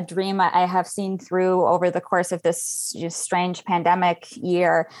a dream I have seen through over the course of this strange pandemic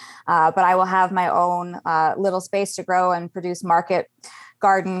year. But I will have my own little space to grow and produce market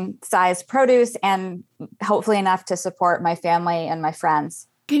garden sized produce, and hopefully enough to support my family and my friends.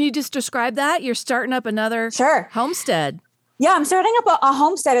 Can you just describe that? You're starting up another homestead. Yeah, I'm starting up a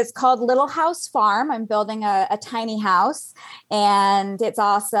homestead. It's called Little House Farm. I'm building a tiny house. And it's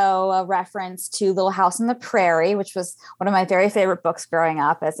also a reference to Little House on the Prairie, which was one of my very favorite books growing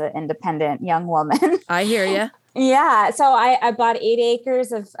up as an independent young woman. I hear you. Yeah. So I bought 8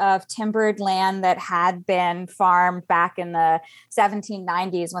 acres of timbered land that had been farmed back in the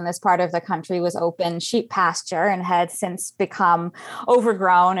 1790s when this part of the country was open sheep pasture and had since become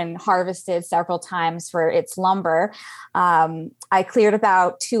overgrown and harvested several times for its lumber. I cleared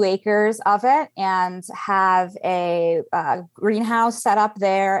about 2 acres of it and have a greenhouse set up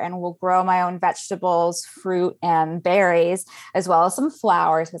there, and will grow my own vegetables, fruit, and berries, as well as some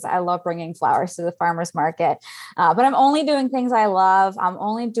flowers, because I love bringing flowers to the farmer's market. But I'm only doing things I love. I'm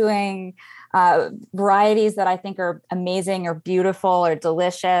only doing varieties that I think are amazing or beautiful or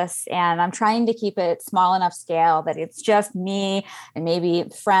delicious. And I'm trying to keep it small enough scale that it's just me and maybe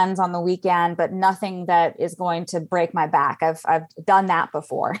friends on the weekend, but nothing that is going to break my back. I've done that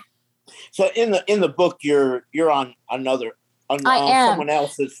before. So in the book, you're on someone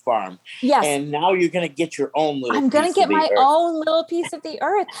else's farm. Yes. And now you're going to get your own little I'm going to get my own little piece of the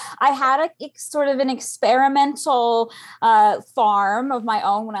earth. I had a sort of an experimental farm of my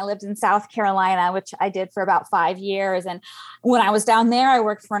own when I lived in South Carolina, which I did for about 5 years. And when I was down there, I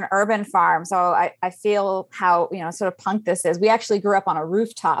worked for an urban farm. So I feel how, sort of punk this is. We actually grew up on a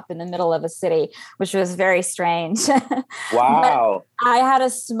rooftop in the middle of a city, which was very strange. Wow. I had a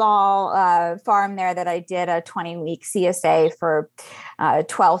small farm there that I did a 20-week CSA for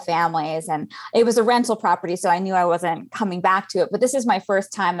 12 families. And it was a rental property, so I knew I wasn't coming back to it. But this is my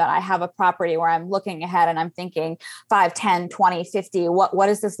first time that I have a property where I'm looking ahead and I'm thinking 5, 10, 20, 50, what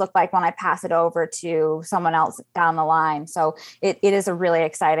does this look like when I pass it over to someone else down the line? So it is a really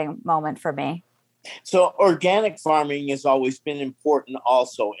exciting moment for me. So organic farming has always been important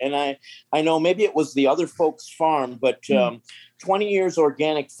also. And I know maybe it was the other folks' farm, but 20 years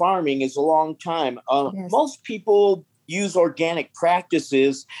organic farming is a long time. Yes. Most people use organic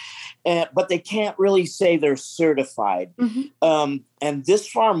practices, but they can't really say they're certified. Mm-hmm. And this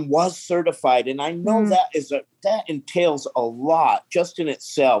farm was certified. And I know that entails a lot just in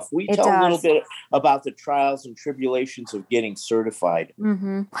itself. We tell a little bit about the trials and tribulations of getting certified.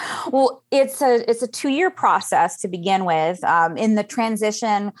 Mm-hmm. Well, it's a 2-year process to begin with. In the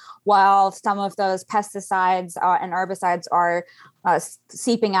transition, while some of those pesticides and herbicides are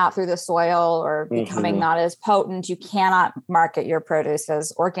seeping out through the soil or becoming not as potent, you cannot market your produce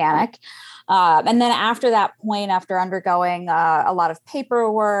as organic. And then after that point, after undergoing a lot of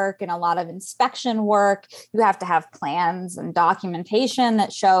paperwork and a lot of inspection work, you have to have plans and documentation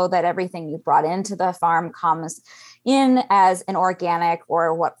that show that everything you brought into the farm comes in as an organic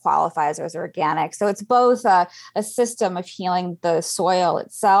or what qualifies as organic. So it's both a system of healing the soil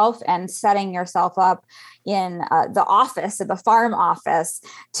itself and setting yourself up in the office, at the farm office,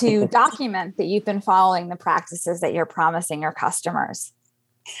 to document that you've been following the practices that you're promising your customers.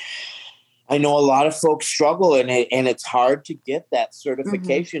 I know a lot of folks struggle, and it's hard to get that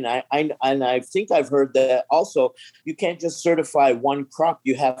certification. Mm-hmm. I think I've heard that also. You can't just certify one crop;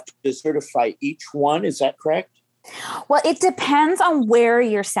 you have to certify each one. Is that correct? Well, it depends on where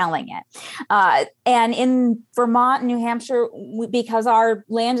you're selling it. And in Vermont and New Hampshire, because our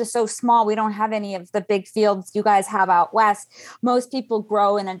land is so small, we don't have any of the big fields you guys have out west. Most people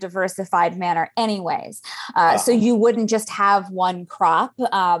grow in a diversified manner anyways. So you wouldn't just have one crop.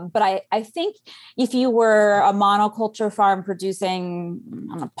 But I think if you were a monoculture farm producing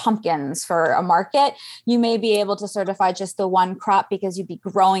pumpkins for a market, you may be able to certify just the one crop because you'd be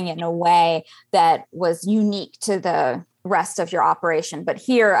growing it in a way that was unique to the rest of your operation. But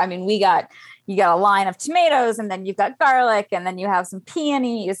here, I mean, you got a line of tomatoes, and then you've got garlic, and then you have some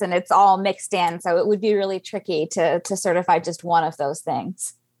peonies, and it's all mixed in. So it would be really tricky to certify just one of those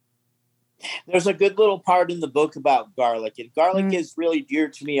things. There's a good little part in the book about garlic, and garlic is really dear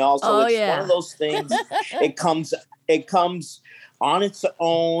to me also. It's one of those things. It comes on its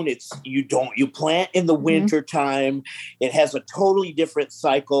own. You plant in the winter time. It has a totally different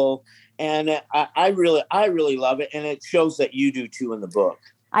cycle. And I really love it. And it shows that you do too in the book.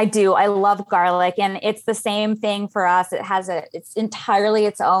 I do. I love garlic, and it's the same thing for us. It's entirely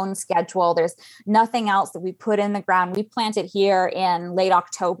its own schedule. There's nothing else that we put in the ground. We plant it here in late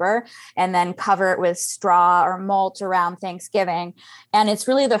October and then cover it with straw or mulch around Thanksgiving. And it's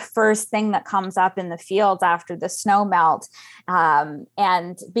really the first thing that comes up in the fields after the snow melt.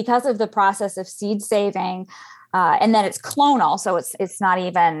 And because of the process of seed saving, and then it's clonal, so it's not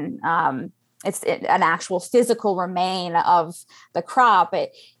even it's an actual physical remain of the crop.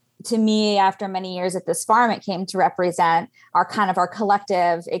 To me, after many years at this farm, it came to represent our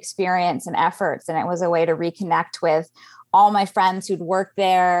collective experience and efforts. And it was a way to reconnect with all my friends who'd worked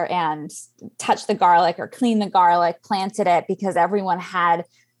there and touched the garlic or cleaned the garlic, planted it, because everyone had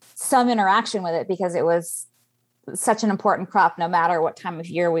some interaction with it because it was such an important crop, no matter what time of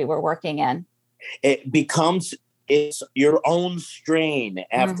year we were working in. It's your own strain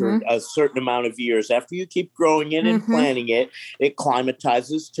after a certain amount of years. After you keep growing it and planting it, it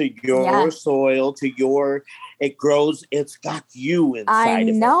climatizes to your soil, it grows. It's got you inside. I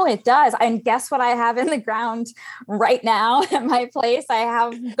know it does. And guess what I have in the ground right now at my place? I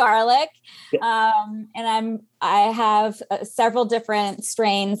have garlic, and I have several different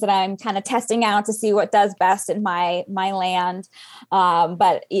strains that I'm kind of testing out to see what does best in my land.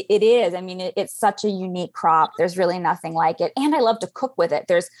 But it is. I mean, it's such a unique crop. There's really nothing like it, and I love to cook with it.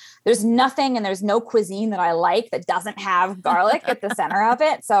 There's nothing, and there's no cuisine that I like that doesn't have garlic at the center of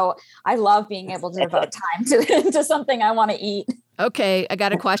it. So I love being able to devote time to something I want to eat. Okay, I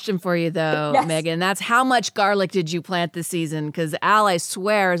got a question for you though, Yes. Megan. That's how much garlic did you plant this season? Because Al, I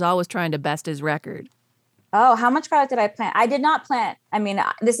swear, is always trying to best his record. Oh, how much garlic did I plant? I did not plant. I mean,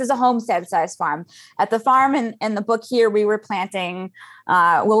 this is a homestead-sized farm. At the farm in the book here, we were planting,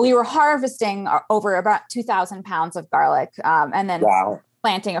 we were harvesting over about 2,000 pounds of garlic, and then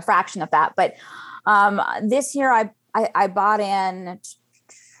planting a fraction of that. But this year, I bought in,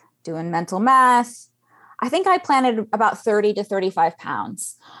 doing mental math, I think I planted about 30 to 35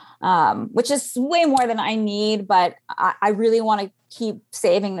 pounds, which is way more than I need, but I really want to keep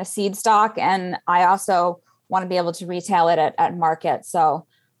saving the seed stock. And I also want to be able to retail it at market. So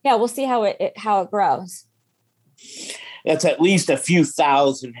yeah, we'll see how it grows. That's at least a few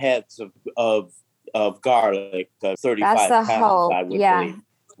thousand heads of garlic, 35 That's the pounds, hope. I would Yeah. believe.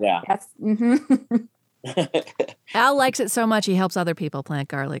 Yeah. That's, Al likes it so much he helps other people plant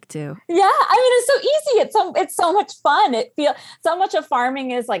garlic too. Yeah, I mean, it's so easy. It's so much fun. It feels so much of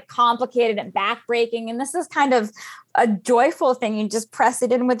farming is like complicated and backbreaking, and this is kind of a joyful thing. You just press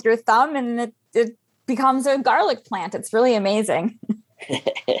it in with your thumb, and it becomes a garlic plant. It's really amazing.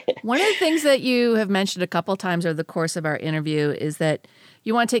 One of the things that you have mentioned a couple times over the course of our interview is that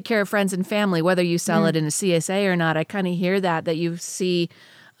you want to take care of friends and family, whether you sell it in a CSA or not. I kind of hear that you see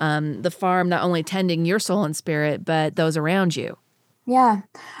the farm not only tending your soul and spirit, but those around you. Yeah.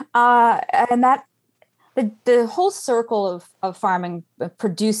 And that the whole circle of farming, of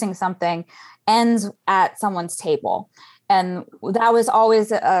producing something, ends at someone's table. And that was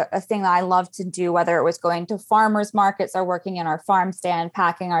always a thing that I loved to do, whether it was going to farmers markets or working in our farm stand,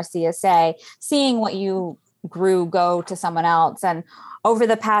 packing our CSA, seeing what you grew go to someone else. And over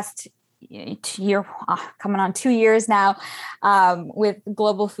the past year, coming on 2 years now, with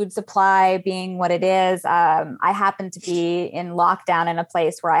global food supply being what it is, I happened to be in lockdown in a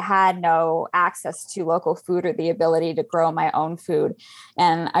place where I had no access to local food or the ability to grow my own food.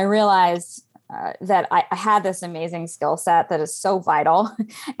 And I realized that I had this amazing skill set that is so vital.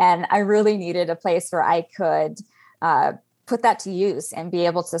 And I really needed a place where I could put that to use and be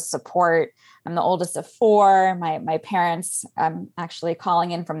able to support. I'm the oldest of four. My parents, I'm actually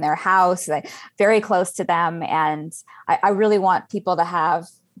calling in from their house, very close to them. And I really want people to have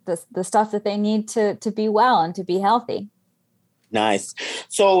the stuff that they need to be well and to be healthy. Nice.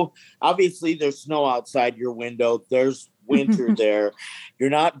 So obviously there's snow outside your window. There's winter there. You're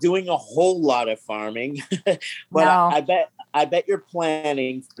not doing a whole lot of farming, but no. I bet you're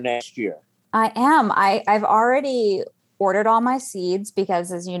planning for next year. I am. I've already ordered all my seeds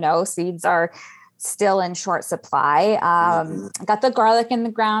because, as you know, seeds are still in short supply. I got the garlic in the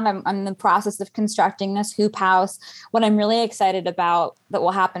ground. I'm in the process of constructing this hoop house. What I'm really excited about that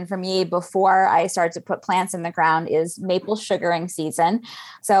will happen for me before I start to put plants in the ground is maple sugaring season.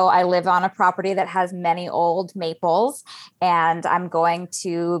 So I live on a property that has many old maples, and I'm going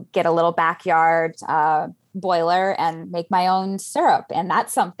to get a little backyard boiler and make my own syrup. And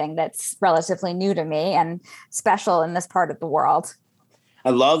that's something that's relatively new to me and special in this part of the world. I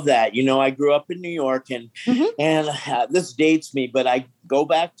love that. You know, I grew up in New York, and this dates me, but I go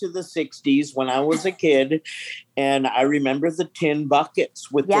back to the 60s when I was a kid, and I remember the tin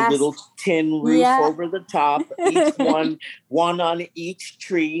buckets with the little tin roof over the top, each one on each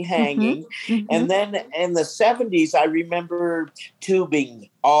tree hanging. And then in the 70s, I remember tubing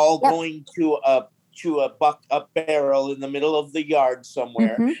all going to a barrel in the middle of the yard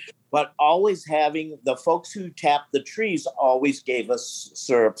somewhere. But always having the folks who tapped the trees always gave us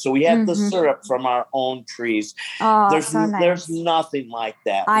syrup. So we had the syrup from our own trees. Oh, there's nothing like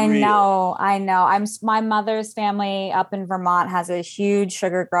that. I know. My mother's family up in Vermont has a huge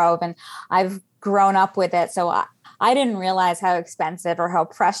sugar grove, and I've grown up with it. So I didn't realize how expensive or how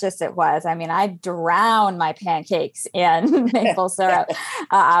precious it was. I mean, I drown my pancakes in maple syrup,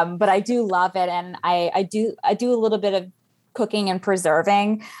 but I do love it. And I do a little bit of cooking and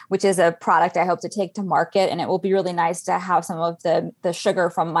preserving, which is a product I hope to take to market. And it will be really nice to have some of the sugar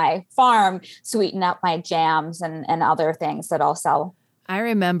from my farm sweeten up my jams and other things that I'll sell. I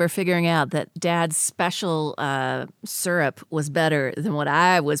remember figuring out that Dad's special syrup was better than what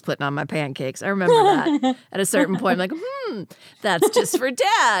I was putting on my pancakes. I remember that at a certain point. I'm like, that's just for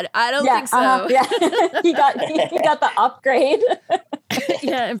Dad. I don't think so. He got the upgrade.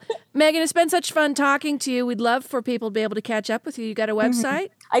 Yeah. Megan, it's been such fun talking to you. We'd love for people to be able to catch up with you. You got a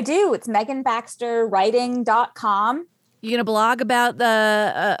website? I do. It's meganbaxterwriting.com. You going to blog about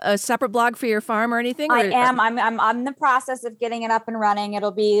a separate blog for your farm or anything? I am. I'm in the process of getting it up and running. It'll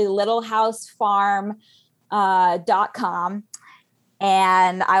be littlehousefarm.com.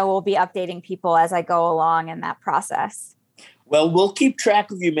 And I will be updating people as I go along in that process. Well, we'll keep track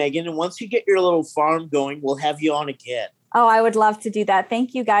of you, Megan. And once you get your little farm going, we'll have you on again. Oh, I would love to do that.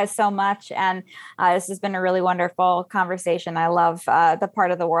 Thank you guys so much. And this has been a really wonderful conversation. I love the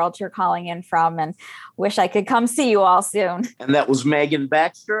part of the world you're calling in from, and wish I could come see you all soon. And that was Megan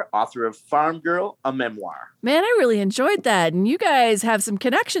Baxter, author of Farm Girl, a memoir. Man, I really enjoyed that. And you guys have some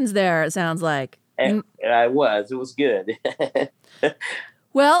connections there, it sounds like. It was good.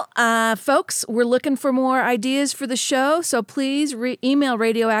 Well, folks, we're looking for more ideas for the show, so please email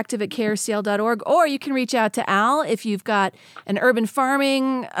radioactive@krcl.org, or you can reach out to Al if you've got an urban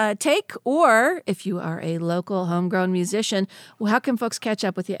farming take, or if you are a local homegrown musician. Well, how can folks catch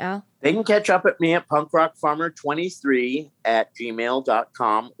up with you, Al? They can catch up at me at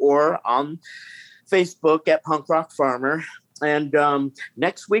punkrockfarmer23@gmail.com, or on Facebook at punkrockfarmer. And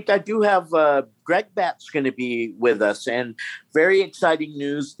next week, I do have Greg Batt's going to be with us. And very exciting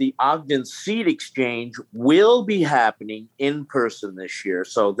news, the Ogden Seed Exchange will be happening in person this year.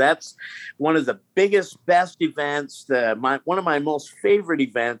 So that's one of the biggest, best events, one of my most favorite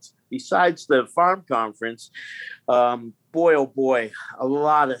events, besides the farm conference. Boy, oh boy, a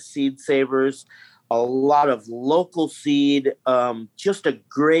lot of seed savers, a lot of local seed, just a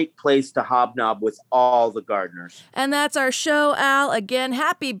great place to hobnob with all the gardeners. And that's our show, Al. Again,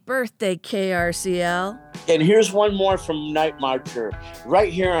 happy birthday, KRCL. And here's one more from Night Marcher,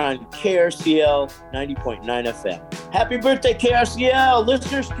 right here on KRCL 90.9 FM. Happy birthday, KRCL,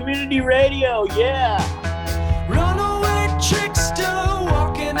 listeners, community radio, yeah.